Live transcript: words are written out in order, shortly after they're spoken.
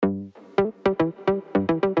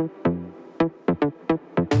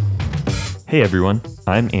Hey everyone,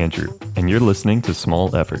 I'm Andrew, and you're listening to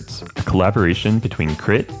Small Efforts, a collaboration between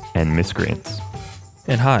Crit and Miss Grants.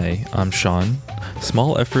 And hi, I'm Sean.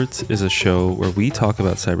 Small Efforts is a show where we talk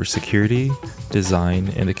about cybersecurity, design,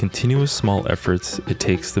 and the continuous small efforts it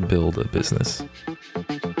takes to build a business.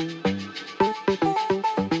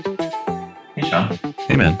 Hey, Sean.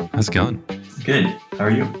 Hey man, how's it going? Good. How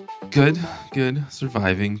are you? Good.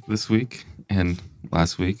 Surviving this week and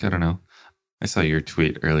last week. I don't know. I saw your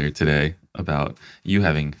tweet earlier today about you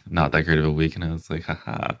having not that great of a week, and I was like,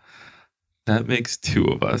 haha, that makes two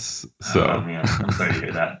of us. So Yeah, I'm sorry to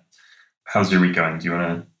hear that. How's your week going? Do you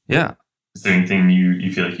want to? Yeah. Is there anything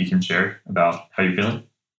you feel like you can share about how you're feeling?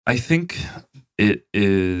 I think it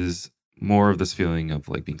is more of this feeling of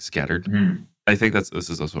like being scattered. Mm-hmm. I think this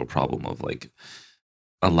is also a problem of like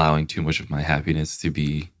allowing too much of my happiness to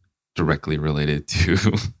be directly related to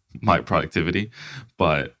my productivity.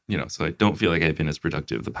 But, so I don't feel like I've been as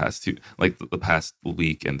productive the past the past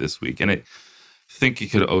week and this week. And I think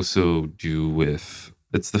it could also do with,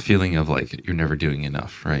 it's the feeling of like, you're never doing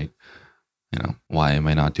enough, right? Why am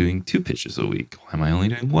I not doing 2 pitches a week? Why am I only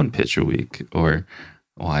doing 1 pitch a week? Or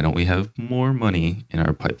why don't we have more money in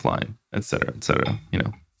our pipeline, et cetera,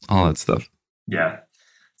 all that stuff. Yeah.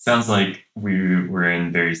 Sounds like we were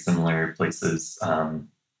in very similar places.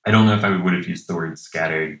 I don't know if I would have used the word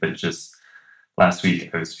scattered, but just last week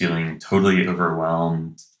I was feeling totally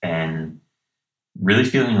overwhelmed and really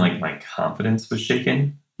feeling like my confidence was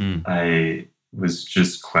shaken. I was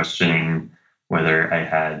just questioning whether I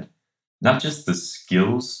had not just the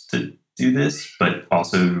skills to do this, but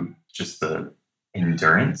also just the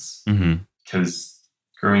endurance. Because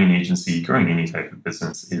growing an agency, growing any type of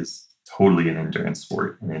business is totally an endurance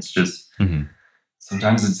sport. And it's just,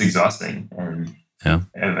 sometimes it's exhausting. And yeah.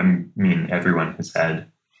 I mean, everyone has had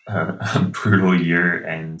a brutal year.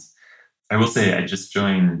 And I will say, I just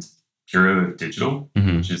joined Bureau of Digital,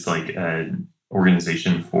 which is like an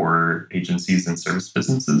organization for agencies and service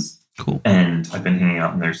businesses. Cool. And I've been hanging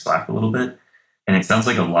out in their Slack a little bit. And it sounds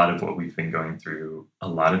like a lot of what we've been going through, a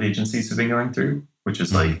lot of agencies have been going through, which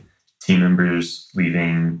is like team members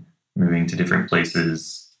leaving, moving to different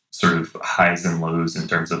places, sort of highs and lows in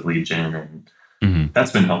terms of lead gen. And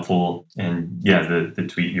that's been helpful. And yeah, the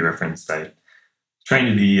tweet you referenced, I trying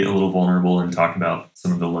to be a little vulnerable and talk about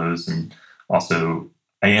some of the lows. And also,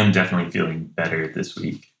 I am definitely feeling better this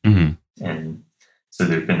week. And so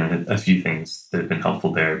there have been a few things that have been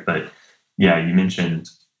helpful there. But yeah, you mentioned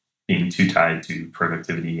being too tied to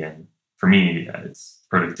productivity. And for me, it's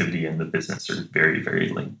productivity and the business are very, very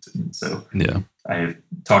linked. And so I have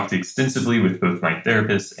talked extensively with both my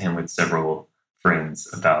therapist and with several friends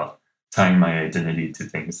about tying my identity to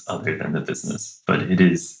things other than the business. But it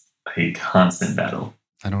is a constant battle.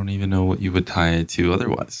 I don't even know what you would tie it to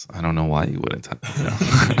otherwise. I don't know why you wouldn't tie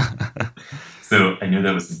it. So I know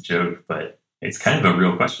that was a joke, but it's kind of a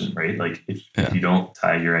real question, right? Like if you don't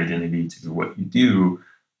tie your identity to what you do,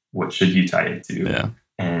 what should you tie it to? Yeah.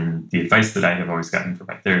 And the advice that I have always gotten from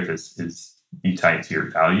my therapist is you tie it to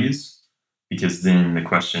your values, because then the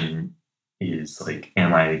question is like,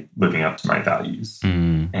 am I living up to my values?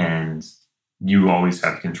 And you always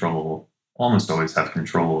have control, almost always have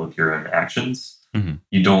control of your own actions.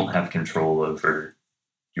 You don't have control over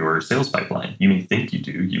your sales pipeline. You may think you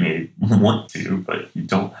do, you may want to, but you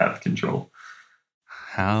don't have control.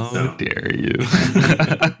 How dare you?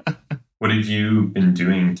 What have you been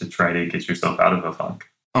doing to try to get yourself out of a funk?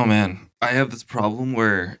 Oh man, I have this problem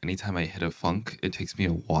where anytime I hit a funk, it takes me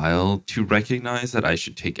a while to recognize that I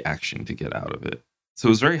should take action to get out of it. So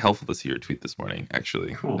it was very helpful to see your tweet this morning,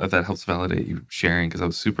 actually. Cool. That helps validate you sharing, because that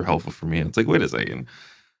was super helpful for me. And it's like, wait a second,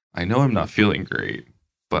 I know I'm not feeling great,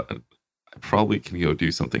 but I probably can go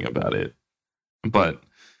do something about it. But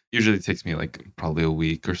usually it takes me like probably a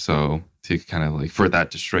week or so to kind of like for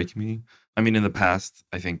that to strike me. I mean, in the past,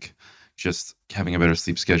 I think just having a better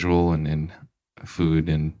sleep schedule and food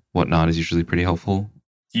and whatnot is usually pretty helpful.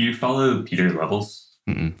 Do you follow Peter Levels?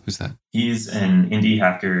 Who's that? He's an indie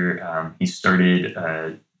hacker. He started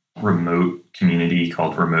a remote community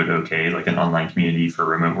called Remote OK, like an online community for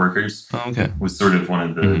remote workers. Oh, okay. Was sort of one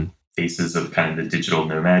of the faces of kind of the digital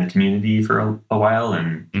nomad community for a while,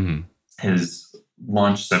 and has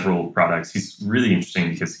launched several products. He's really interesting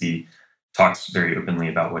because he talks very openly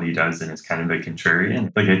about what he does and is kind of a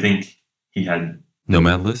contrarian. Like I think he had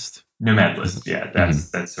Nomad List, yeah.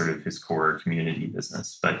 That's sort of his core community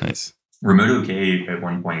business. But nice. Remote OK at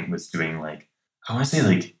one point was doing like, I want to say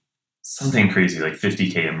like something crazy, like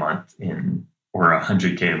 50K a month or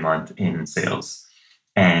 100K a month in sales.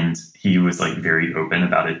 And he was like very open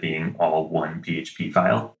about it being all one PHP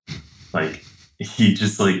file. Like he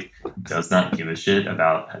just like does not give a shit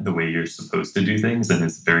about the way you're supposed to do things and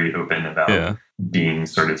is very open about Yeah. being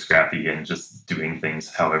sort of scrappy and just doing things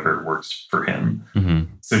however works for him.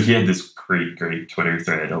 Mm-hmm. So he had this great Twitter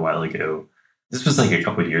thread a while ago. This was like a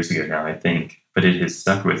couple of years ago now, I think, but it has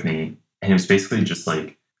stuck with me. And it was basically just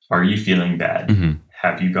like, are you feeling bad? Mm-hmm.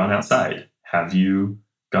 Have you gone outside? Have you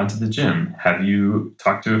gone to the gym? Have you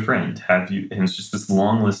talked to a friend? Have you? And it's just this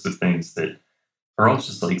long list of things that are all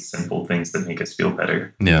just like simple things that make us feel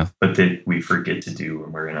better, Yeah. but that we forget to do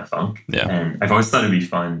when we're in a funk. Yeah. And I've always thought it'd be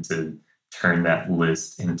fun to turn that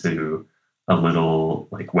list into a little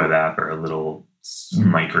like web app or a little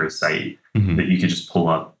micro site Mm-hmm. that you could just pull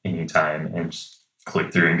up anytime and just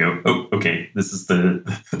click through and go, oh, okay, this is the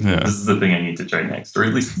Yeah. this is the thing I need to try next, or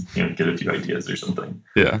at least get a few ideas or something.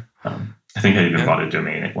 Yeah. I think I even bought a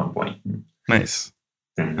domain at one point. Nice.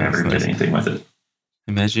 Didn't That's ever nice. did anything with it.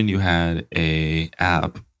 Imagine you had a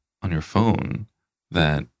app on your phone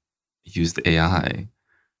that used AI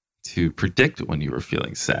to predict when you were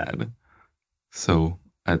feeling sad. So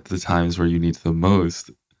at the times where you need it the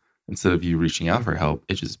most, instead of you reaching out for help,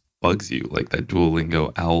 it just bugs you like that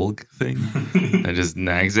Duolingo owl thing and just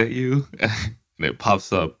nags at you. And it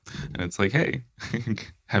pops up and it's like, hey,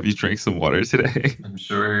 have you drank some water today? I'm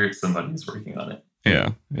sure somebody's working on it.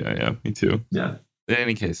 Yeah. Me too. Yeah. In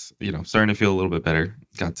any case, starting to feel a little bit better.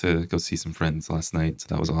 Got to go see some friends last night, so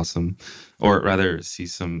that was awesome. Or rather, see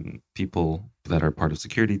some people that are part of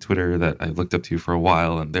security Twitter that I've looked up to for a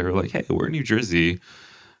while, and they were like, hey, we're in New Jersey.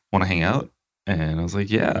 Want to hang out? And I was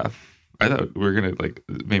like, yeah. I thought we were going to like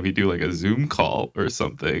maybe do like a Zoom call or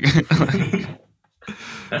something.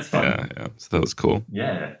 That's fun. Yeah. So that was cool.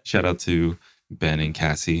 Yeah. Shout out to Ben and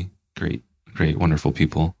Cassie. Great, wonderful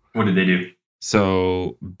people. What did they do?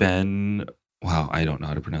 So Ben, wow, I don't know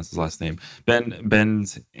how to pronounce his last name.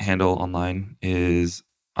 Ben's handle online is,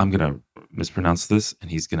 I'm gonna mispronounce this,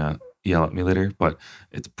 and he's gonna yell at me later, but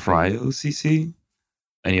it's PrioCC,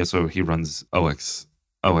 and he runs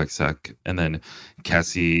OXSec, and then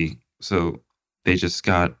Cassie. So they just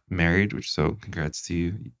got married, so congrats to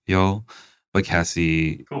you, y'all. But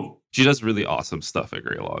Cassie, Cool. she does really awesome stuff at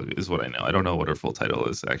Greylog, is what I know. I don't know what her full title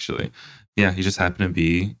is, actually. Yeah, he just happened to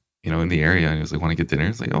be, in the area, and he was like, want to get dinner?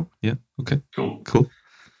 It's like, oh, yeah, okay, Cool.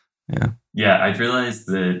 Yeah, I've realized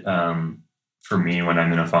that for me, when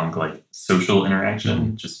I'm in a funk, like social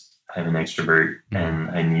interaction, just I'm an extrovert and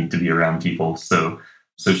I need to be around people. So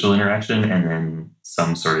social interaction and then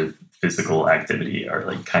some sort of physical activity are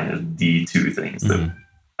like kind of the two things that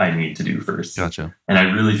I need to do first. Gotcha. And I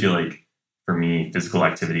really feel like for me, physical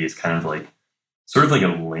activity is kind of like sort of like a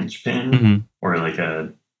linchpin or like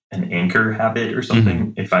an anchor habit or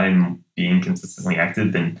something. If I'm being consistently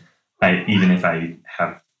active, then even if I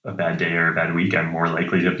have a bad day or a bad week, I'm more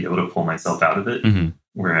likely to be able to pull myself out of it.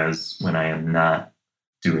 Whereas when I am not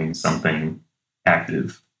doing something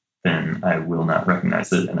active, then I will not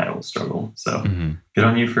recognize it and I will struggle. So good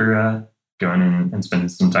on you for going and spending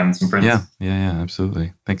some time with some friends. Yeah,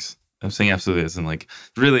 absolutely. Thanks. I'm saying absolutely as in like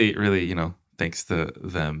really, really, thanks to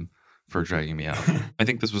them for dragging me out. I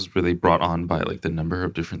think this was really brought on by like the number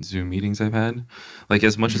of different Zoom meetings I've had. Like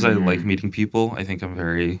as much as I like meeting people, I think I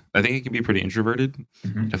think I can be pretty introverted.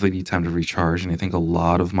 Definitely need time to recharge. And I think a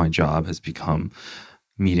lot of my job has become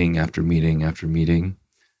meeting after meeting after meeting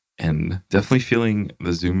and definitely feeling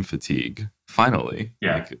the Zoom fatigue. Finally.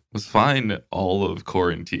 Yeah. Like, it was fine all of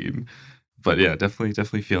quarantine. But yeah,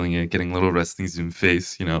 definitely feeling it, getting a little resting Zoom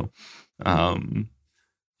face,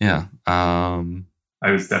 I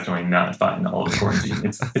was definitely not fine all of quarantine.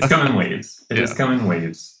 It's come in waves. It has come in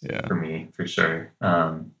waves for me, for sure.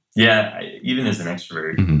 Even as an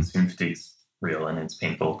extrovert, Zoom fatigue's real and it's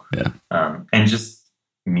painful. And just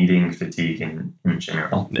meeting fatigue in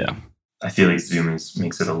general. Yeah. I feel like Zoom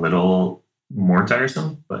makes it a little more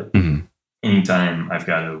tiresome, but anytime I've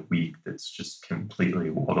got a week that's just completely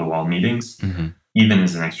wall-to-wall meetings, even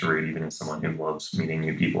as an extrovert, even as someone who loves meeting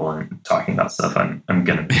new people and talking about stuff, I'm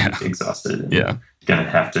going to be exhausted and going to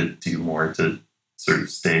have to do more to sort of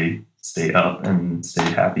stay up and stay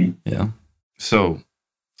happy. Yeah. So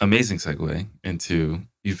amazing segue into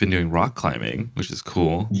you've been doing rock climbing, which is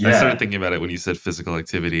cool. Yeah. I started thinking about it when you said physical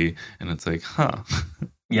activity, and it's like,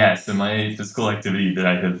 Yeah, so my physical activity that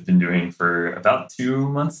I have been doing for about 2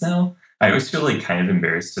 months now, I always feel like kind of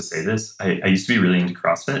embarrassed to say this. I used to be really into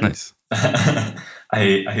CrossFit. Nice.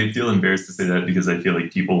 I feel embarrassed to say that because I feel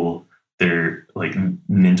like their like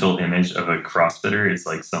mental image of a CrossFitter is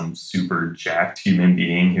like some super jacked human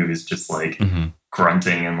being who is just like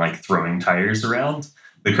grunting and like throwing tires around.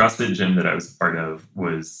 The CrossFit gym that I was a part of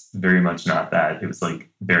was very much not that. It was like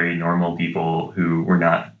very normal people who were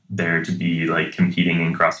not there to be like competing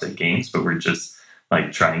in CrossFit games, but we're just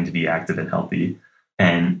like trying to be active and healthy.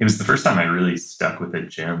 And it was the first time I really stuck with a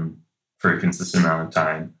gym for a consistent amount of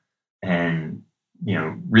time. And,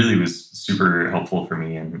 really was super helpful for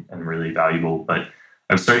me and really valuable. But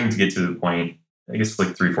I was starting to get to the point, I guess like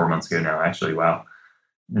 3-4 months ago now, actually, wow,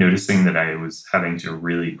 noticing that I was having to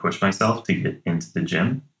really push myself to get into the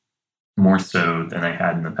gym more so than I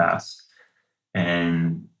had in the past.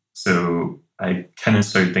 And so I kind of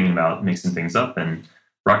started thinking about mixing things up, and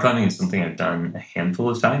rock climbing is something I've done a handful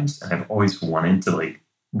of times, and I've always wanted to like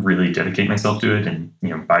really dedicate myself to it and,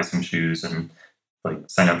 buy some shoes and like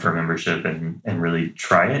sign up for a membership and really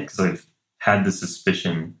try it, because I've had the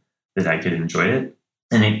suspicion that I could enjoy it.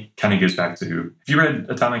 And it kind of goes back to, have you read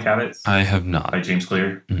Atomic Habits? I have not. By James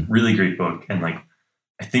Clear. Really great book. And like,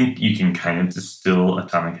 I think you can kind of distill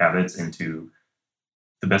Atomic Habits into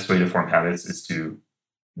the best way to form habits is to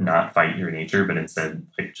not fight your nature, but instead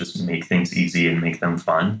like just make things easy and make them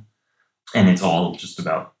fun. And it's all just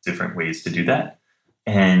about different ways to do that.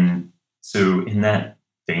 And so in that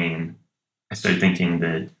vein, I started thinking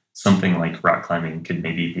that something like rock climbing could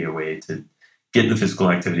maybe be a way to get the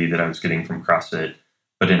physical activity that I was getting from CrossFit,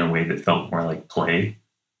 but in a way that felt more like play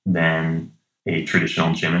than a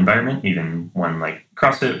traditional gym environment, even one like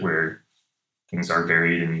CrossFit where things are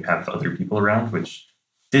varied and you have other people around, which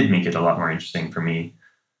did make it a lot more interesting for me.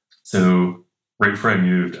 So right before I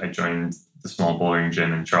moved, I joined the small bouldering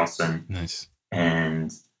gym in Charleston. Nice.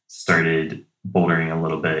 And started bouldering a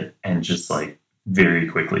little bit, and just like very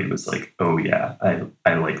quickly was like, oh yeah,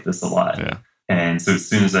 I like this a lot. Yeah. And so as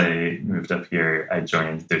soon as I moved up here, I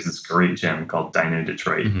joined, there's this great gym called Dino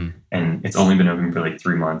Detroit. And it's only been open for like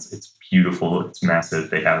 3 months. It's beautiful. It's massive.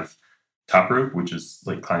 They have top rope, which is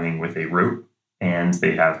like climbing with a rope. And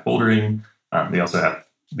they have bouldering. They also have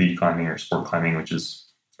lead climbing or sport climbing, which is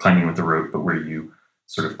climbing with the rope, but where you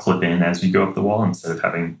sort of clip in as you go up the wall instead of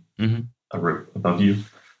having a rope above you.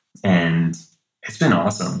 And it's been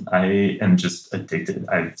awesome. I am just addicted.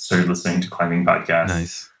 I've started listening to climbing podcasts.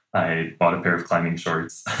 Nice. I bought a pair of climbing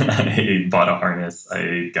shorts. I bought a harness.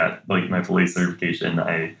 I got like my Belay certification.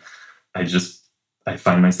 I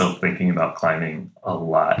find myself thinking about climbing a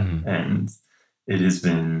lot, and it has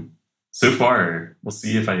been, so far, we'll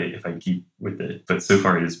see if I keep with it, but so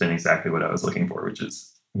far it has been exactly what I was looking for, which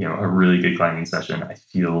is, a really good climbing session. I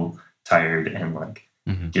feel tired and like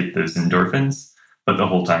get those endorphins, but the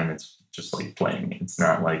whole time it's just like playing. It's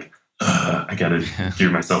not like I gotta gear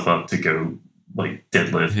myself up to go like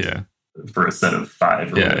deadlift for a set of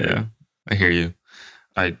 5 or whatever. I hear you.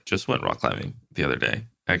 I just went rock climbing the other day,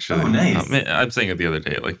 actually. Oh, nice. I'm saying it the other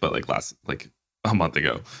day, but a month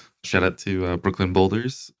ago. Shout out to Brooklyn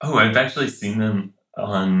Boulders. Oh, I've actually seen them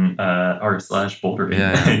on r/bouldering.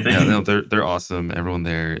 No, they're awesome. Everyone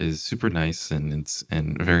there is super nice and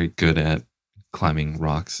very good at climbing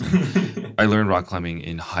rocks. I learned rock climbing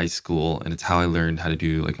in high school, and it's how I learned how to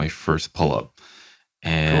do like my first pull-up.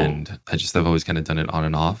 And cool. I've always kind of done it on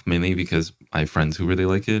and off, mainly because I have friends who really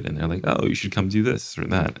like it, and they're like, oh, you should come do this or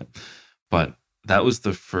that. But that was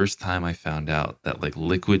the first time I found out that like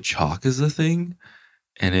liquid chalk is a thing.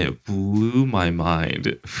 And it blew my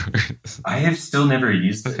mind. I have still never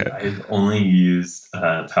used it. I've only used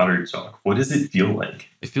powdered chalk. What does it feel like?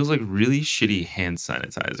 It feels like really shitty hand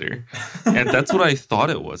sanitizer. And that's what I thought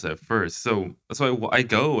it was at first. So I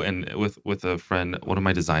go and with a friend, one of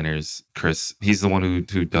my designers, Chris, he's the one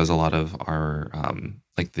who does a lot of our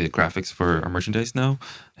like the graphics for our merchandise now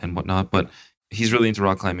and whatnot. But he's really into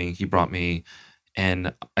rock climbing. He brought me.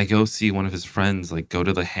 And I go see one of his friends like go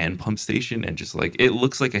to the hand pump station and just like it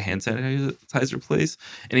looks like a hand sanitizer place,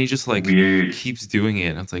 and he just like keeps doing it.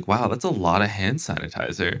 And it's like, wow, that's a lot of hand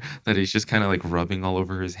sanitizer that he's just kind of like rubbing all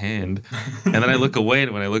over his hand. And then I look away,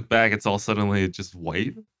 and when I look back, it's all suddenly just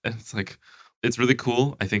white, and it's like it's really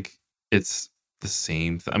cool. I think it's the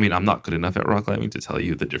same. I mean, I'm not good enough at rock climbing to tell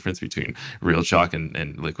you the difference between real chalk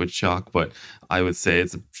and liquid chalk, but I would say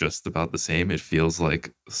it's just about the same. It feels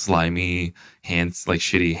like slimy hands, like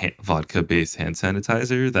shitty vodka-based hand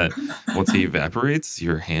sanitizer that once it evaporates,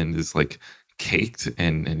 your hand is like caked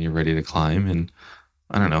and you're ready to climb. And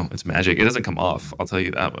I don't know, it's magic. It doesn't come off, I'll tell you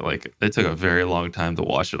that, but like it took a very long time to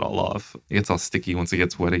wash it all off. It gets all sticky once it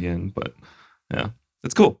gets wet again, but yeah,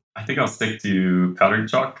 it's cool. I think I'll stick to powdered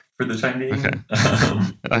chalk for the time being.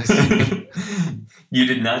 Okay. You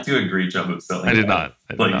did not do a great job of selling I did that.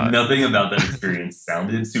 not. Nothing about that experience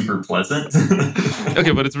sounded super pleasant.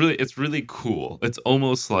 Okay, but it's really cool. It's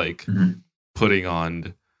almost like putting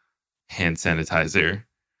on hand sanitizer,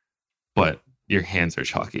 but your hands are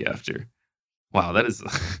chalky after. Wow, that is...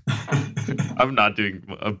 I'm not doing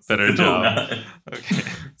a better job. Okay.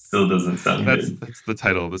 Still doesn't sound good. That's the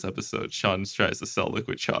title of this episode. Sean tries to sell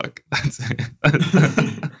liquid chalk. That's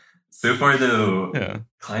it. So far, though, Yeah.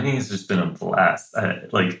 climbing has just been a blast.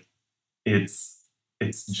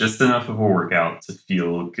 It's just enough of a workout to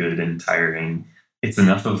feel good and tiring. It's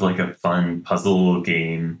enough of like a fun puzzle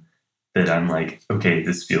game that I'm like, okay,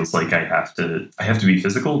 this feels like I have to be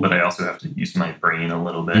physical, but I also have to use my brain a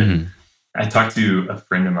little bit. Mhm. I talked to a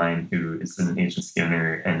friend of mine who is an agency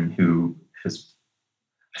owner and who has,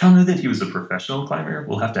 I don't know that he was a professional climber.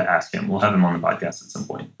 We'll have to ask him. We'll have him on the podcast at some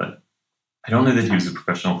point, but I don't know that he was a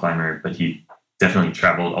professional climber, but he definitely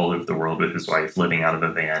traveled all over the world with his wife, living out of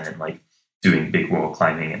a van and like doing big wall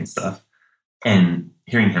climbing and stuff. And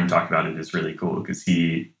hearing him talk about it is really cool because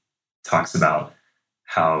he talks about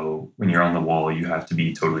how when you're on the wall, you have to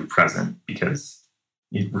be totally present because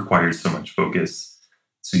it requires so much focus.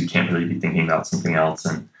 So you can't really be thinking about something else.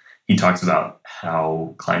 And he talks about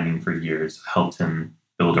how climbing for years helped him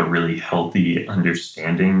build a really healthy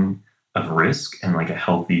understanding of risk and like a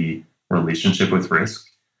healthy relationship with risk,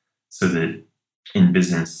 so that in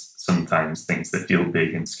business, sometimes things that feel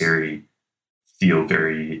big and scary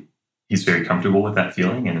he's very comfortable with that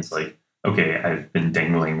feeling. And it's like, okay, I've been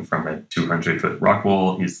dangling from a 200-foot rock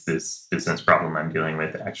wall. Is this business problem I'm dealing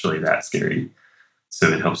with actually that scary? So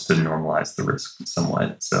it helps to normalize the risk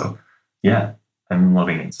somewhat. So yeah, I'm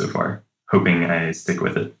loving it so far. Hoping I stick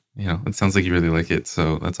with it. Yeah, it sounds like you really like it.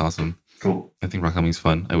 So that's awesome. Cool. I think rock climbing's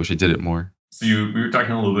fun. I wish I did it more. So we were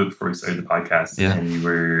talking a little bit before we started the podcast, Yeah. and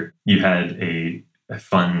you had a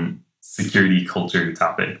fun security culture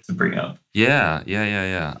topic to bring up. Yeah.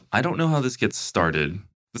 I don't know how this gets started.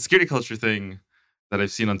 The security culture thing that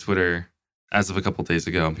I've seen on Twitter as of a couple days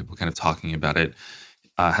ago, and people kind of talking about it,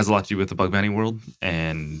 has a lot to do with the bug bounty world.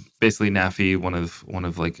 And basically, Nafi, one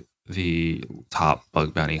of like the top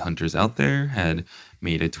bug bounty hunters out there, had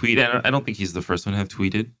made a tweet. And I don't think he's the first one to have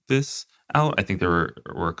tweeted this out. I think there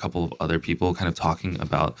were a couple of other people kind of talking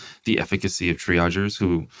about the efficacy of triagers.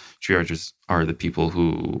 Triagers are the people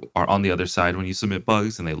who are on the other side when you submit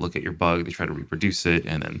bugs, and they look at your bug, they try to reproduce it,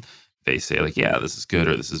 and then they say like, yeah, this is good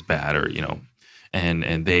or this is bad, or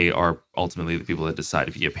and they are ultimately the people that decide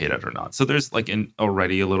if you get paid out or not. So there's like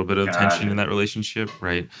already a little bit of tension in that relationship,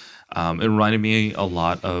 right? It reminded me a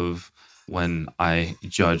lot of when I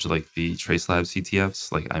judge like the TraceLab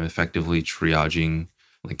CTFs. Like I'm effectively triaging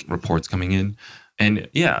like reports coming in, and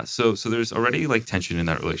yeah, so there's already like tension in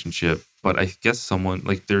that relationship. But I guess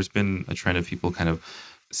there's been a trend of people kind of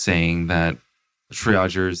saying that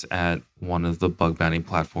triagers at one of the bug bounty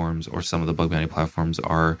platforms or some of the bug bounty platforms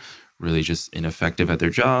are really just ineffective at their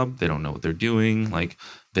job. They don't know what they're doing. Like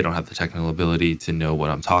they don't have the technical ability to know what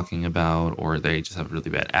I'm talking about, or they just have a really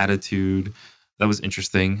bad attitude. That was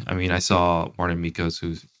interesting. I mean, I saw Martin Mikos,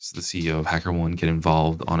 who's the CEO of HackerOne, get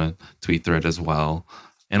involved on a tweet thread as well.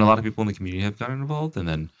 And a lot of people in the community have gotten involved. And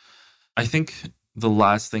then I think the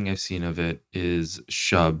last thing I've seen of it is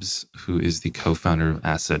Shubs, who is the co-founder of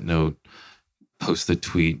Asset Note, posted a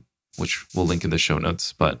tweet, which we'll link in the show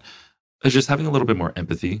notes, but just having a little bit more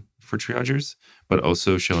empathy for triagers, but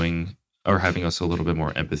also having also a little bit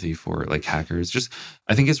more empathy for like hackers. Just,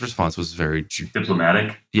 I think his response was very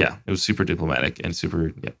diplomatic. Yeah, it was super diplomatic and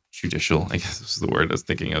super judicial, I guess was the word I was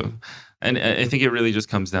thinking of. And I think it really just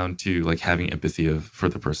comes down to like having empathy for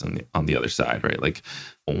the person on the other side, right? Like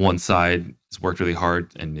one side has worked really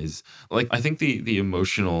hard and is like, I think the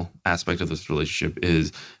emotional aspect of this relationship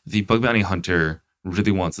is the bug bounty hunter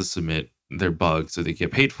really wants to submit their bug so they get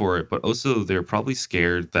paid for it, but also they're probably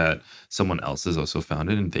scared that someone else has also found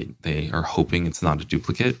it, and they are hoping it's not a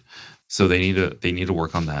duplicate. So they need to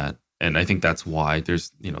work on that. And I think that's why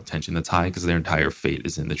there's tension that's high, because their entire fate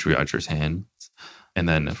is in the triager's hands. And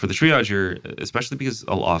then for the triager, especially because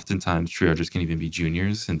oftentimes triagers can even be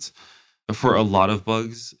juniors, since for a lot of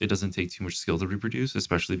bugs, it doesn't take too much skill to reproduce,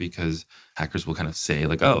 especially because hackers will kind of say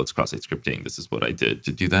like, oh, it's cross-site scripting. This is what I did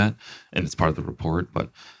to do that. And it's part of the report. But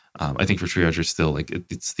I think for triagers still, like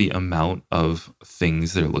it's the amount of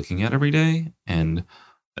things they're looking at every day. And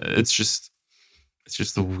it's just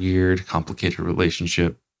a weird, complicated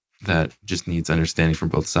relationship that just needs understanding from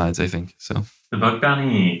both sides, I think. So the bug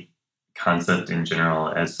bounty concept in general,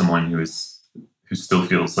 as someone who still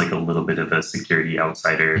feels like a little bit of a security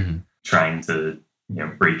outsider, mm-hmm. trying to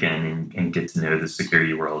break in and get to know the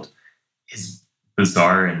security world, is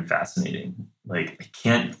bizarre and fascinating. Like I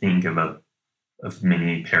can't think of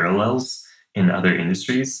many parallels in other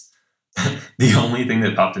industries. The only thing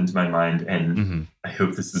that popped into my mind, and mm-hmm. I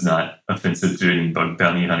hope this is not offensive to any bug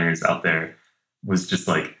bounty hunters out there, was just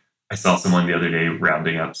like, I saw someone the other day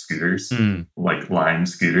rounding up scooters, like Lime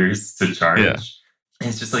scooters to charge. Yeah. And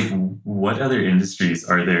it's just like, what other industries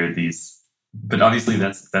are there these But obviously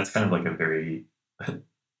that's kind of like a very,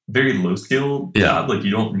 very low skill Yeah. job. Like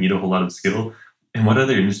you don't need a whole lot of skill. In what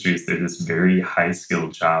other industry is there this very high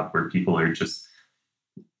skilled job where people are just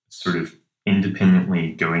sort of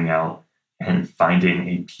independently going out and finding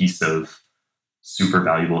a piece of super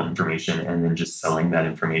valuable information and then just selling that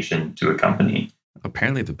information to a company?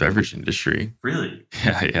 Apparently the beverage industry. Really?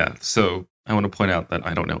 Yeah. So I want to point out that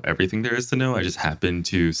I don't know everything there is to know. I just happened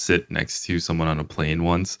to sit next to someone on a plane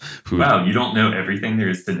once who Wow, you don't know everything there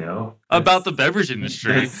is to know about the beverage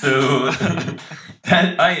industry. That's so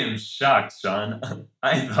that I am shocked, Sean.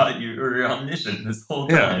 I thought you were omniscient this whole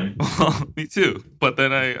time. Well, me too. But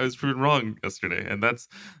then I was proven wrong yesterday, and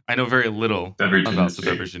I know very little Beverage about industry.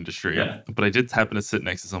 the beverage industry. Yeah. But I did happen to sit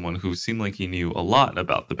next to someone who seemed like he knew a lot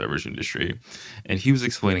about the beverage industry, and he was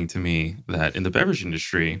explaining to me that in the beverage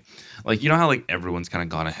industry, like you know how like everyone's kind of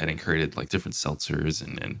gone ahead and created like different seltzers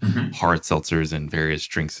and Mhm. hard seltzers and various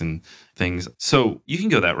drinks and things. So you can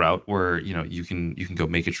go that route where you can go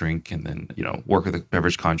make a drink and then work with a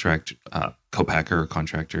beverage co-packer or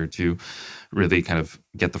contractor to really kind of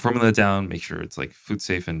get the formula down, make sure it's like food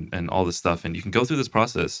safe and all this stuff, and you can go through this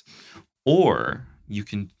process. Or you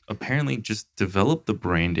can apparently just develop the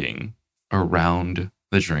branding around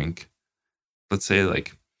the drink. Let's say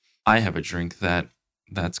like I have a drink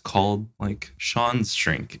that's called like Sean's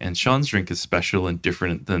drink, and Sean's drink is special and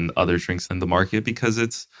different than other drinks in the market because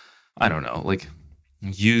it's, I don't know, like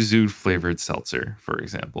yuzu flavored seltzer, for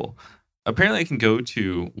example. Apparently I can go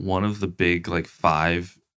to one of the big like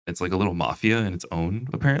 5, it's like a little mafia in its own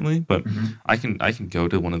apparently, but Mhm. I can go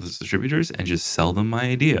to one of those distributors and just sell them my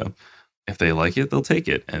idea. If they like it, they'll take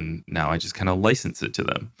it, and now I just kind of license it to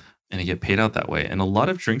them and I get paid out that way. And a lot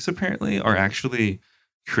of drinks apparently are actually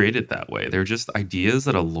created that way. They're just ideas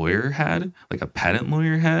that a lawyer had, like a patent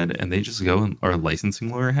lawyer had, and they just go or a licensing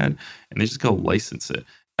lawyer had, and they just go license it.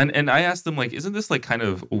 And I asked them like, isn't this like kind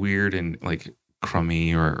of weird and like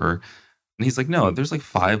crummy or and he's like, no, there's like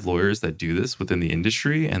 5 lawyers that do this within the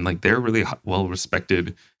industry, and like they're really well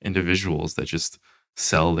respected individuals that just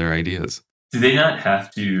sell their ideas. Do they not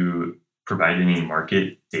have to provide any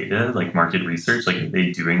market data, like market research? Like, are they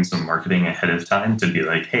doing some marketing ahead of time to be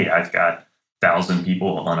like, hey, I've got 1,000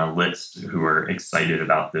 people on a list who are excited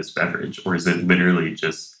about this beverage? Or is it literally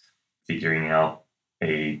just figuring out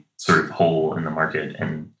a sort of hole in the market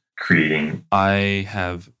and creating? I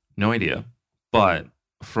have no idea, but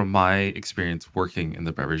from my experience working in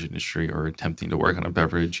the beverage industry or attempting to work on a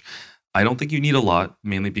beverage, I don't think you need a lot,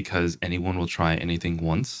 mainly because anyone will try anything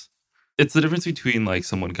once. It's the difference between like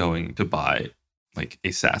someone going to buy like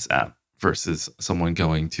a SaaS app versus someone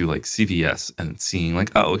going to like CVS and seeing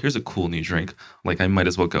like, oh, here's a cool new drink. Like I might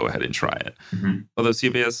as well go ahead and try it. Mhm. Although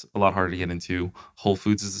CVS, a lot harder to get into. Whole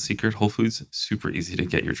Foods is the secret. Whole Foods, super easy to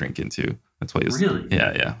get your drink into. That's why Really?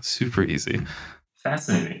 Yeah, super easy.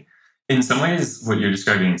 Fascinating. In some ways, what you're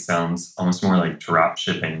describing sounds almost more like drop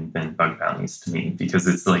shipping than bug bounties to me, because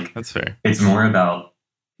it's like, That's fair. it's more about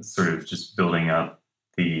sort of just building up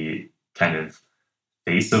the kind of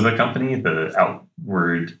face of a company, the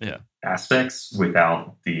outward Yeah. aspects,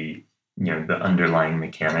 without the the underlying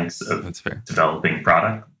mechanics of That's fair. developing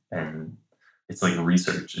product. And it's like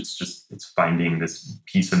research. It's finding this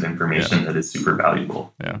piece of information that is super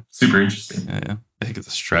valuable. Yeah. Super interesting. Yeah. I think it's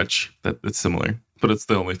a stretch that's similar, but it's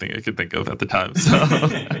the only thing I could think of at the time. So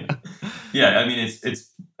Yeah, I mean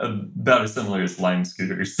it's about as similar as Lime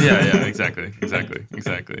scooters. yeah, exactly.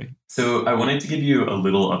 So I wanted to give you a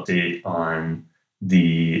little update on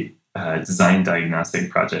the design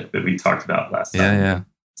diagnostic project that we talked about last time. Yeah.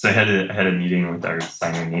 So I had a meeting with our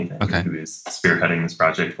designer Nathan, Okay. who is spearheading this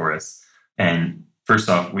project for us. And first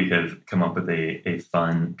off, we have come up with a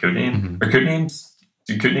fun code name. Mhm. Are code names?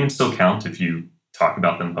 Do code names still count if you talk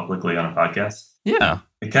about them publicly on a podcast? Yeah.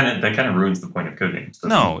 That kind of ruins the point of code names.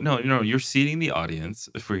 doesn't it? No. You're seeding the audience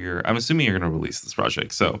for your. I'm assuming you're going to release this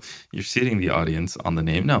project, so you're seeding the audience on the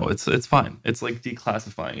name. No, it's fine. It's like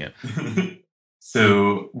declassifying it.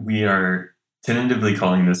 So we are tentatively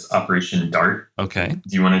calling this Operation DART. Okay.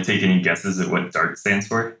 Do you want to take any guesses at what DART stands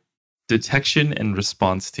for? Detection and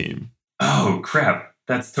response team. Oh, crap.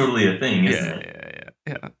 That's totally a thing, isn't it?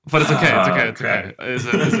 Yeah. But it's okay. It's okay. Crap. Is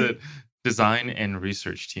it design and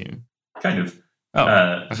research team? Kind of.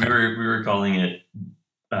 Oh, We were calling it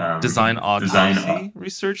design design autopsy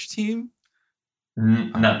research team.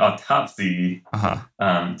 not autopsy.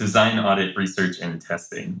 Uh-huh. Design, audit, research, and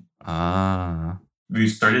testing. Ah.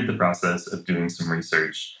 We've started the process of doing some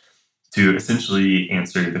research to essentially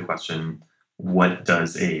answer the question, what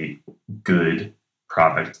does a good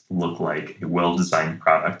product look like, a well-designed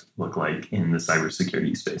product look like in the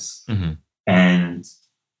cybersecurity space? Mhm. And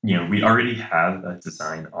we already have a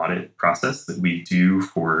design audit process that we do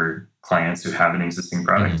for clients who have an existing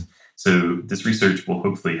product. So this research will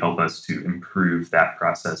hopefully help us to improve that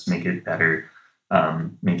process, make it better,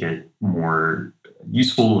 make it more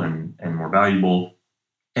useful and more valuable,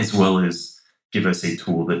 as well as give us a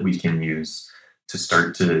tool that we can use to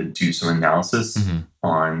start to do some analysis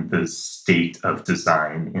on the state of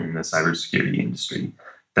design in the cybersecurity industry.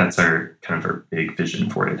 That's our big vision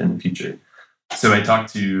for it in the future. So I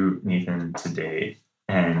talked to Nathan today,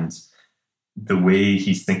 and the way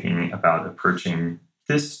he's thinking about approaching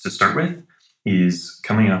this to start with is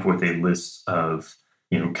coming up with a list of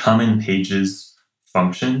common pages,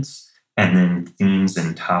 functions, and then themes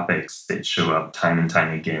and topics that show up time and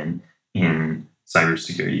time again in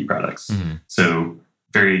cybersecurity products. So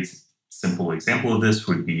very simple example of this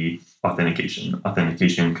would be authentication.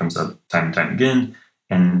 Authentication comes up time and time again,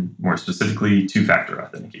 and more specifically, two-factor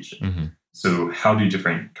authentication. So how do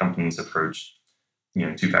different companies approach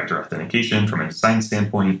two-factor authentication from a design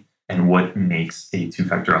standpoint, and what makes a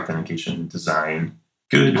two-factor authentication design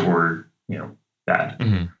good or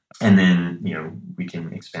bad? And then we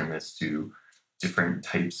can expand this to different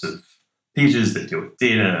types of pages that deal with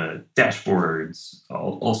data, dashboards,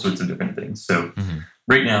 all sorts of different things. So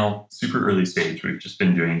right now, super early stage, we've just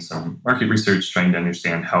been doing some market research, trying to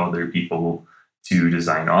understand how other people do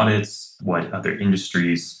design audits, what other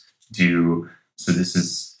industries do. So this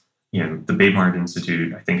is, the Baymard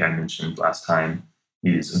Institute, I think I mentioned last time,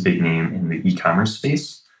 is a big name in the e-commerce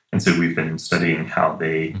space. And so we've been studying how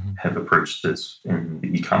they have approached this in the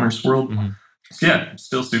e-commerce world. So yeah,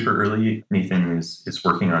 still super early. Nathan is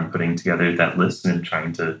working on putting together that list and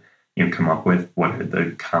trying to come up with what are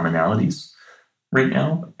the commonalities right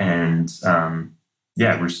now. And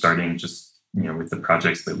we're starting just with the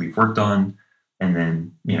projects that we've worked on, and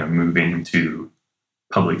then moving to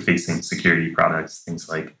public-facing security products, things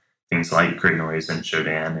like Gray Noise and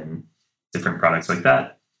Shodan and different products like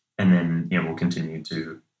that. And then we'll continue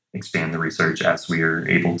to expand the research as we are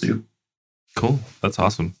able to. Cool. That's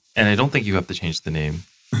awesome. And I don't think you have to change the name.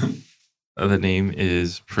 The name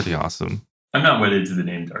is pretty awesome. I'm not wedded to the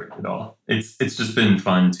name Dart at all. It's just been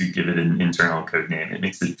fun to give it an internal code name. It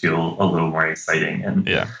makes it feel a little more exciting, and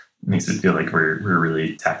makes it feel like we're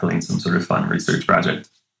really tackling some sort of fun research project.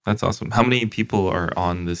 That's awesome. How many people are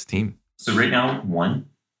on this team? So right now, one.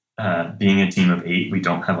 Being a team of 8, we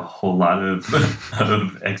don't have a whole lot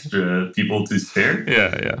of extra people to spare.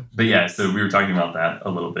 But so we were talking about that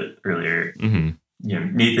a little bit earlier.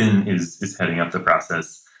 Nathan is heading up the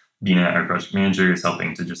process. Bina, our project manager, is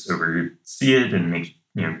helping to just oversee it and make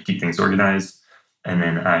keep things organized. And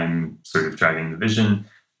then I'm sort of driving the vision.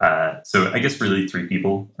 So I guess really 3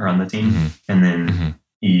 people are on the team. And then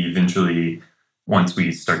eventually, once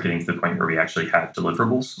we start getting to the point where we actually have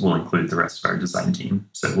deliverables, we'll include the rest of our design team.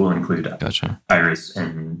 So we'll include Iris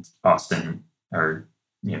and Austin, our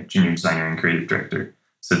junior designer and creative director,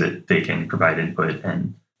 so that they can provide input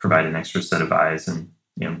and provide an extra set of eyes and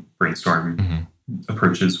brainstorm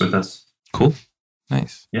approaches with us. Cool.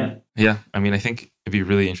 Nice. Yeah. I mean, I think it'd be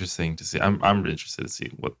really interesting to see. I'm interested to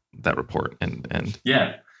see what that report and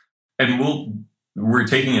we're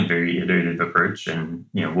taking a very iterative approach, and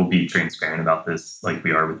we'll be transparent about this like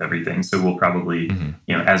we are with everything. So we'll probably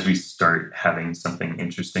as we start having something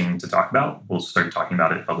interesting to talk about, we'll start talking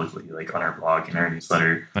about it publicly, like on our blog, in our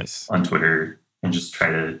newsletter, on Twitter, and just try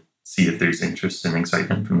to see if there's interest and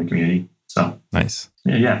excitement from the community. So nice.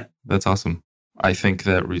 Yeah. That's awesome. I think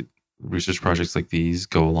that research projects like these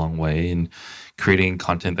go a long way in creating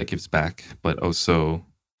content that gives back, but also,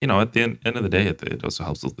 at the end of the day, it also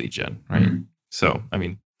helps with lead gen, right? So, I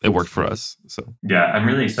mean, it worked for us. So yeah, I'm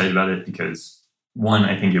really excited about it because, one,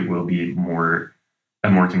 I think it will be a more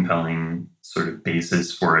compelling sort of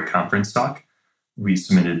basis for a conference talk. We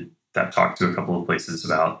submitted that talk to a couple of places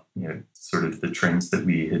about, sort of the trends that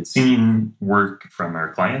we had seen work from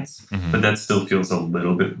our clients, but that still feels a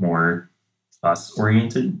little bit more us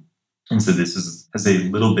oriented. And so this has a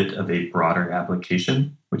little bit of a broader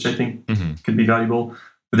application, which I think could be valuable.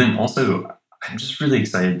 But then also, I'm just really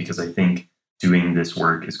excited because I think doing this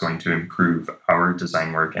work is going to improve our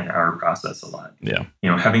design work and our process a lot. Yeah.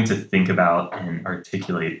 Having to think about and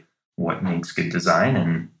articulate what makes good design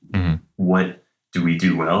and what do we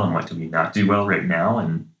do well and what do we not do well right now.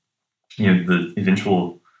 And, the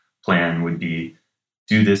eventual plan would be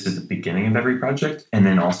do this at the beginning of every project and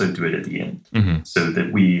then also do it at the end so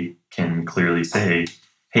that we can clearly say,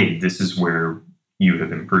 hey, this is where you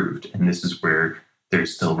have improved and this is where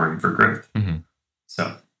there's still room for growth.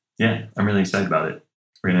 So yeah, I'm really excited about it.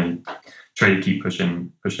 We're going to try to keep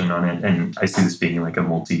pushing on it. And I see this being like a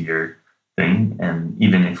multi-year thing. And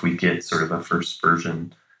even if we get sort of a first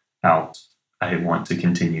version out, I want to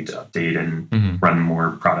continue to update and Mm-hmm. run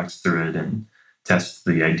more products through it and test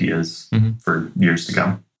the ideas Mhm. for years to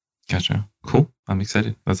come. Gotcha. Cool. I'm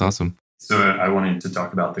excited. That's awesome. So I wanted to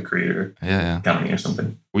talk about the Creator Yeah. Academy or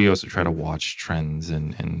something. We also try to watch trends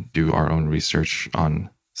and do our own research on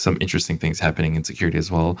some interesting things happening in security as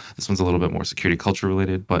well. This one's a little bit more security culture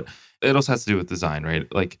related, but it also has to do with design, right?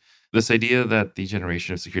 Like this idea that the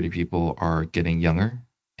generation of security people are getting younger,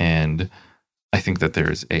 and I think that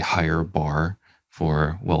there's a higher bar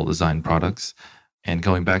for well-designed products. And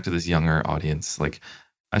going back to this younger audience, like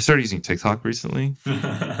I started using TikTok recently,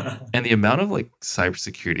 and the amount of like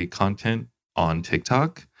cybersecurity content on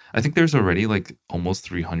TikTok, I think there's already like almost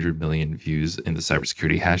 300 million views in the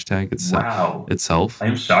cybersecurity hashtag Wow. itself,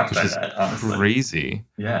 I'm shocked which by is that, honestly. crazy.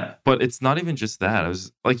 Yeah. But it's not even just that. I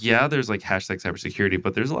was like, yeah, there's like hashtag cybersecurity,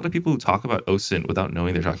 but there's a lot of people who talk about OSINT without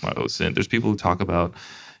knowing they're talking about OSINT. There's people who talk about,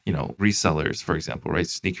 resellers, for example, right?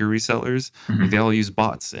 Sneaker resellers, Mhm. like they all use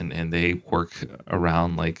bots and they work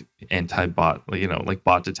around like anti-bot, like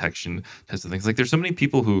bot detection types of things. Like there's so many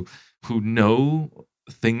people who know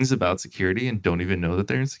things about security and don't even know that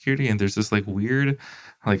they're in security. And there's this like weird,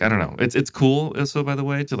 like, I don't know. It's cool also, by the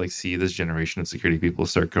way, to like see this generation of security people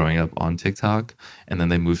start growing up on TikTok, and then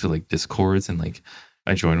they move to like Discords, and like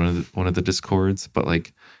I joined one of the Discords, but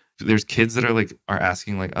like there's kids that are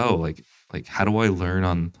asking like, oh, like how do I learn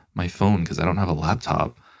on my phone because I don't have a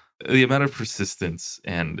laptop? The amount of persistence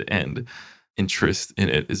and interest in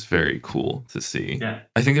it is very cool to see. Yeah.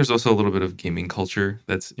 I think there's also a little bit of gaming culture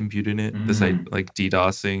that's imbued in it. This like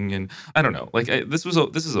DDoSing, and I don't know. Like this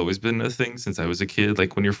has always been a thing since I was a kid.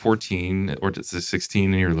 Like when you're 14 or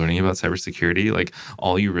 16 and you're learning about cybersecurity, like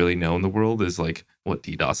all you really know in the world is like what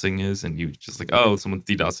DDoSing is, and you just like, oh, someone's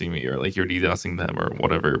DDoSing me, or like you're DDoSing them or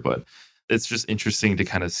whatever. But it's just interesting to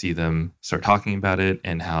kind of see them start talking about it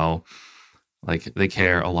and how like they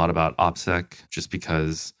care a lot about OPSEC just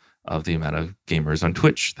because of the amount of gamers on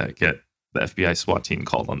Twitch that get the FBI SWAT team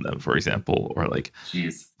called on them, for example, or like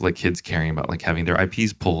Jeez. like kids caring about like having their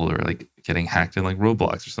IPs pulled or like getting hacked in like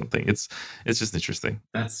Roblox or something. It's just interesting.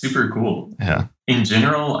 That's super cool. Yeah. In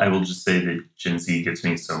general, I will just say that Gen Z gives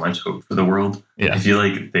me so much hope for the world. Yeah. I feel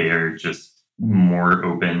like they are just more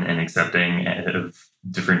open and accepting of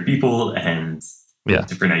different people and Yeah.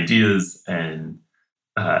 different ideas, and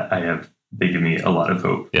they give me a lot of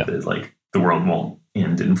hope Yeah. that like the world won't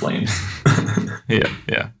end in flames.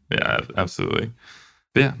 Yeah, absolutely.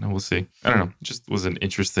 But yeah, no, we'll see. I don't know. It just was an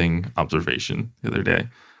interesting observation the other day.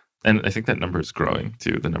 And I think that number is growing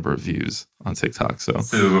too, the number of views on TikTok. So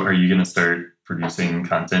are you going to start producing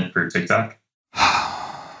content for TikTok?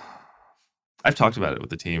 I've talked about it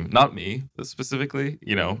with the team, not me specifically.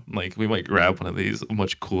 Like we might grab one of these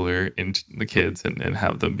much cooler the kids and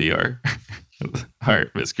have them be our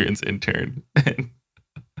miscreants intern. And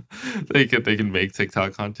they can make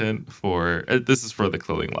TikTok content for this is for the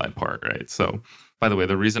clothing line part, right? So by the way,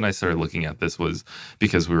 the reason I started looking at this was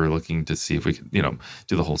because we were looking to see if we could,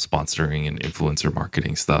 do the whole sponsoring and influencer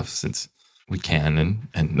marketing stuff, since we can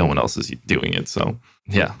and no one else is doing it. So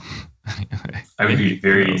yeah. I would be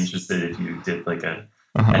very interested if you did like an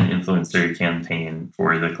influencer campaign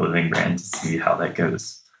for the clothing brand to see how that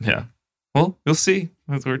goes. Yeah. Well, you'll see.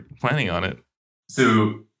 We're planning on it.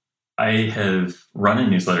 So I have run a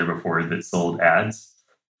newsletter before that sold ads,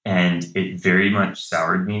 and it very much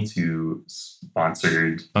soured me to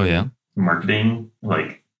sponsored marketing,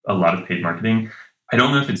 like a lot of paid marketing. I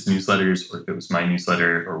don't know if it's newsletters or if it was my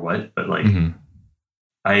newsletter or what, but like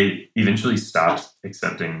I eventually stopped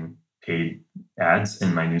accepting paid ads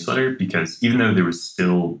in my newsletter because even though there was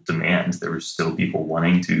still demand, there were still people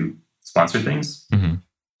wanting to sponsor things,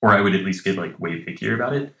 or I would at least get like way pickier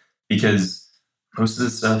about it because most of the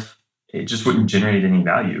stuff, it just wouldn't generate any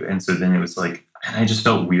value. And so then it was like, and I just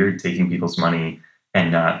felt weird taking people's money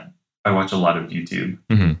and not, I watch a lot of YouTube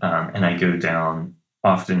and I go down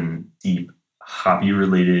often deep hobby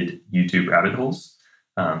related YouTube rabbit holes.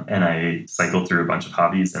 And I cycle through a bunch of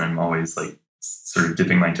hobbies and I'm always like sort of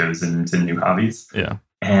dipping my toes into new hobbies. Yeah.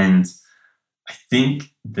 And I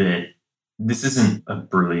think that this isn't a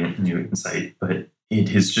brilliant new insight, but it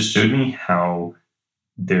has just showed me how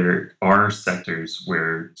there are sectors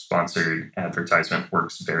where sponsored advertisement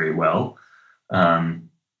works very well.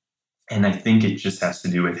 And I think it just has to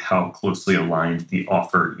do with how closely aligned the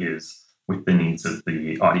offer is with the needs of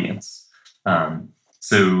the audience.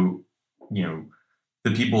 So,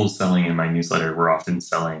 the people selling in my newsletter were often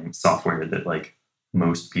selling software that like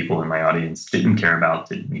most people in my audience didn't care about,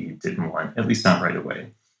 didn't need, didn't want, at least not right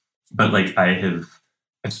away. But like I've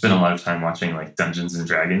spent a lot of time watching like Dungeons and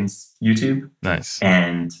Dragons YouTube. Nice.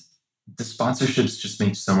 And the sponsorships just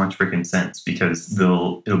make so much freaking sense because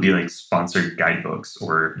it'll be like sponsored guidebooks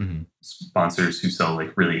or sponsors who sell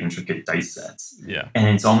like really intricate dice sets. Yeah. And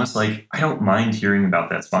it's almost like I don't mind hearing about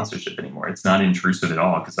that sponsorship anymore. It's not intrusive at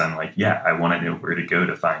all because I'm like, yeah, I want to know where to go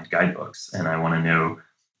to find guidebooks and I want to know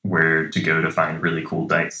where to go to find really cool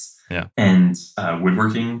dice. Yeah. And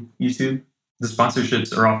woodworking YouTube, the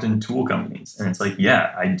sponsorships are often tool companies. And it's like,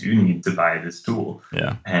 yeah, I do need to buy this tool.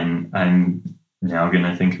 Yeah. And I'm now going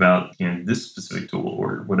to think about, this specific tool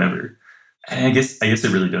or whatever. And I guess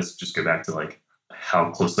it really does just go back to like how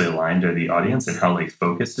closely aligned are the audience and how like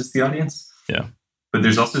focused is the audience. Yeah. But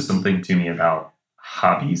there's also something to me about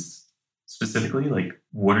hobbies specifically, like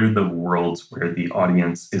what are the worlds where the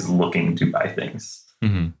audience is looking to buy things?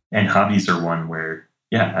 Mm-hmm. And hobbies are one where,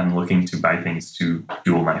 yeah, I'm looking to buy things to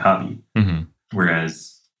fuel my hobby. Mm-hmm.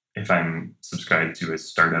 Whereas if I'm subscribed to a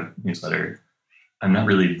startup newsletter, I'm not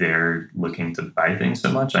really there looking to buy things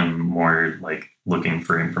so much. I'm more like looking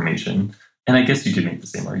for information. And I guess you could make the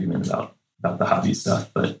same argument about the hobby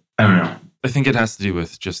stuff, but I don't know. I think it has to do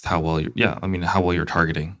with just how well how well you're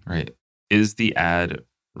targeting, right? Is the ad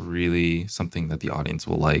really something that the audience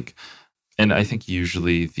will like? And I think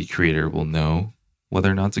usually the creator will know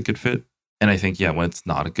whether or not it's a good fit. And I think, when it's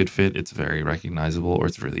not a good fit, it's very recognizable or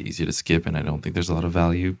it's really easy to skip. And I don't think there's a lot of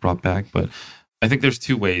value brought back. But I think there's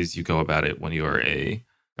two ways you go about it when you're a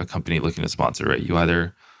company looking to sponsor, right? You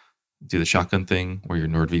either do the shotgun thing where you're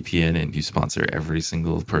NordVPN and you sponsor every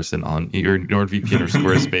single person on your NordVPN or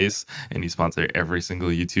Squarespace and you sponsor every single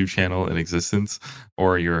YouTube channel in existence.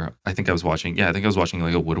 Or I think I was watching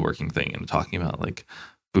like a woodworking thing and talking about like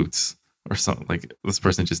boots or something. Like this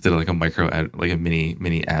person just did like a micro ad, like a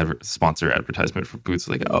mini ad sponsor advertisement for boots.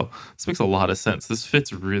 Like, oh, this makes a lot of sense. This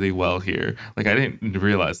fits really well here. Like I didn't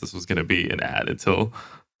realize this was going to be an ad until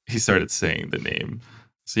he started saying the name.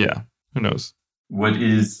 So yeah, who knows? What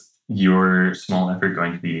is your small effort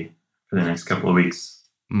going to be for the next couple of weeks?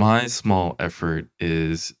 My small effort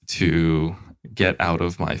is to get out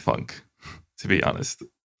of my funk, to be honest.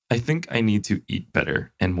 I think I need to eat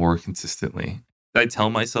better and more consistently. I tell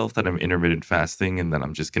myself that I'm intermittent fasting and that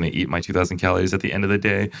I'm just going to eat my 2,000 calories at the end of the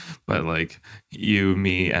day. But like you,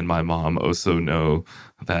 me, and my mom also know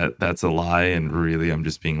that that's a lie. And really, I'm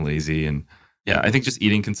just being lazy. And yeah, I think just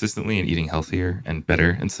eating consistently and eating healthier and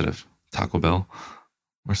better instead of Taco Bell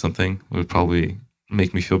or something would probably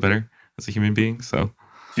make me feel better as a human being. So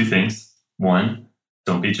 2 things. 1,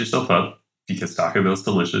 don't beat yourself up because Taco Bell's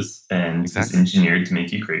delicious and it's engineered to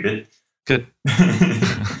make you crave it. Good.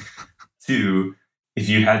 2, if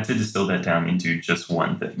you had to distill that down into just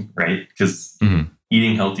one thing, right? Because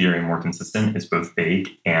eating healthier and more consistent is both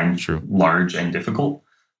vague and large and difficult.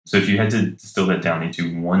 So if you had to distill that down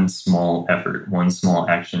into one small effort, one small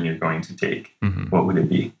action you're going to take, what would it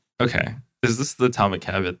be? Okay. Is this the atomic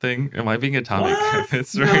habit thing? Am I being atomic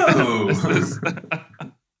habits right now? Is this...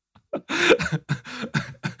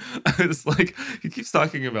 It's like he keeps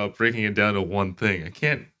talking about breaking it down to one thing. I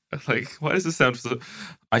can't, like, why does this sound so...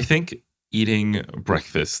 I think eating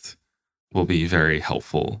breakfast will be very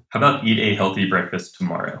helpful. How about eat a healthy breakfast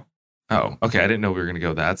tomorrow? Oh, okay. I didn't know we were going to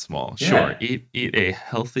go that small. Yeah. Sure. Eat a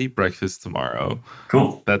healthy breakfast tomorrow.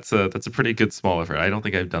 Cool. That's a pretty good small effort. I don't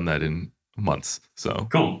think I've done that in months. So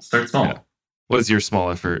cool. Start small. Yeah. What is your small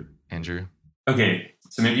effort, Andrew? Okay.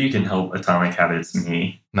 So maybe you can help Atomic Habits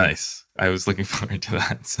me. Nice. I was looking forward to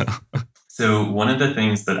that. So one of the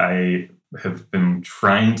things that I have been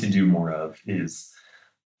trying to do more of is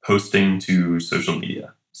posting to social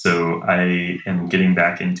media. So I am getting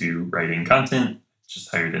back into writing content, just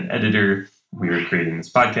hired an editor. We are creating this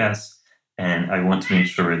podcast, and I want to make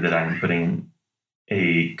sure that I'm putting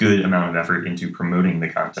a good amount of effort into promoting the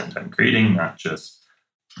content I'm creating, not just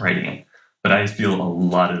writing it. But I feel a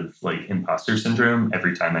lot of like imposter syndrome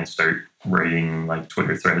every time I start writing like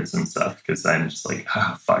Twitter threads and stuff, because I'm just like,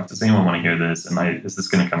 fuck, does anyone want to hear this? Is this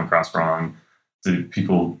going to come across wrong?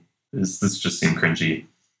 Does this just seem cringy?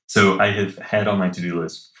 So I have had on my to-do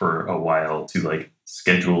list for a while to like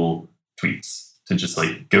schedule tweets, to just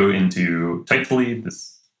like go into Typefully,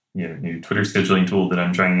 this new Twitter scheduling tool that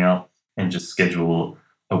I'm trying out, and just schedule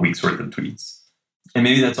a week's worth of tweets. And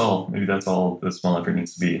maybe that's all the small effort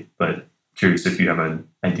needs to be. But curious if you have an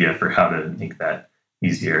idea for how to make that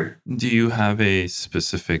easier. Do you have a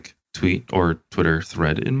specific tweet or Twitter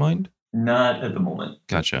thread in mind? Not at the moment.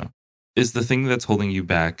 Gotcha. Is the thing that's holding you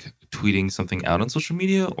back tweeting something out on social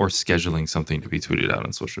media or scheduling something to be tweeted out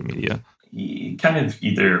on social media? Kind of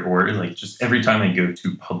either or. Like just every time I go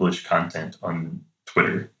to publish content on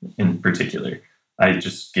Twitter in particular, I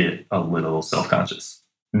just get a little self-conscious.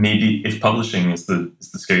 maybe if publishing is the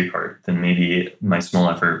scary part, then maybe my small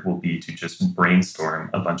effort will be to just brainstorm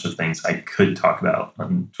a bunch of things I could talk about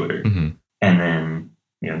on Twitter. Mhm. And then,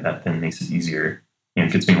 that then makes it easier.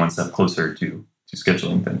 It gets me one step closer to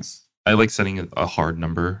scheduling things. I like setting a hard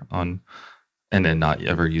number on, and then not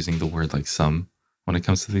ever using the word like some when it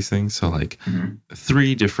comes to these things. So like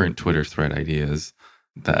 3 different Twitter thread ideas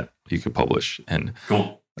that you could publish. And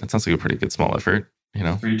Cool. that sounds like a pretty good small effort,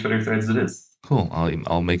 3 Twitter threads it is. Cool.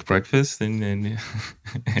 I'll make breakfast and and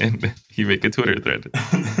you make a Twitter thread.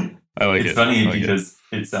 I like it. It's funny like because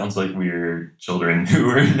it sounds like we're children who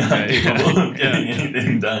are not capable of getting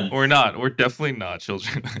anything done. We're not. We're definitely not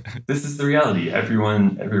children. This is the reality.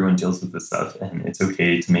 Everyone deals with this stuff, and it's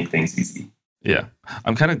okay to make things easy. Yeah.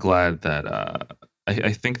 I'm kind of glad that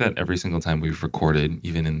I think that every single time we've recorded,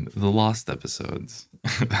 even in the lost episodes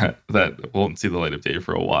that won't see the light of day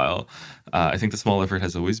for a while, I think the small effort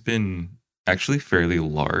has always been actually fairly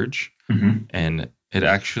large, and it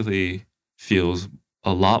actually feels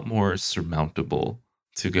a lot more surmountable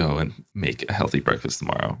to go and make a healthy breakfast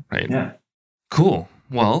tomorrow, right? Yeah. Cool.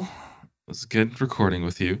 Well, it was good recording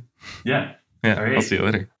with you. Yeah. Yeah. All right. I'll see you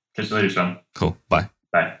later. Catch you later, Sean. Cool. Bye.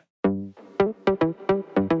 Bye.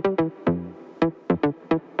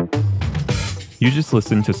 You just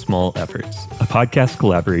listened to Small Efforts, a podcast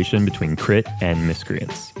collaboration between Crit and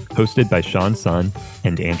Miscreants, hosted by Sean Sun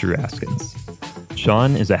and Andrew Askins.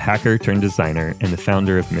 Sean is a hacker turned designer and the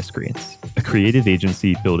founder of Miscreants, a creative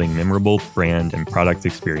agency building memorable brand and product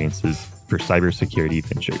experiences for cybersecurity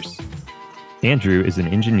ventures. Andrew is an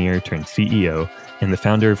engineer turned CEO and the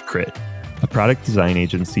founder of Crit, a product design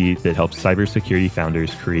agency that helps cybersecurity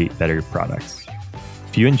founders create better products.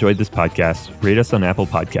 If you enjoyed this podcast, rate us on Apple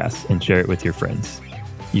Podcasts and share it with your friends.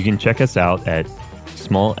 You can check us out at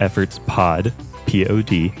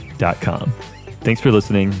smallefortspod.com. Thanks for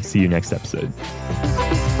listening. See you next episode.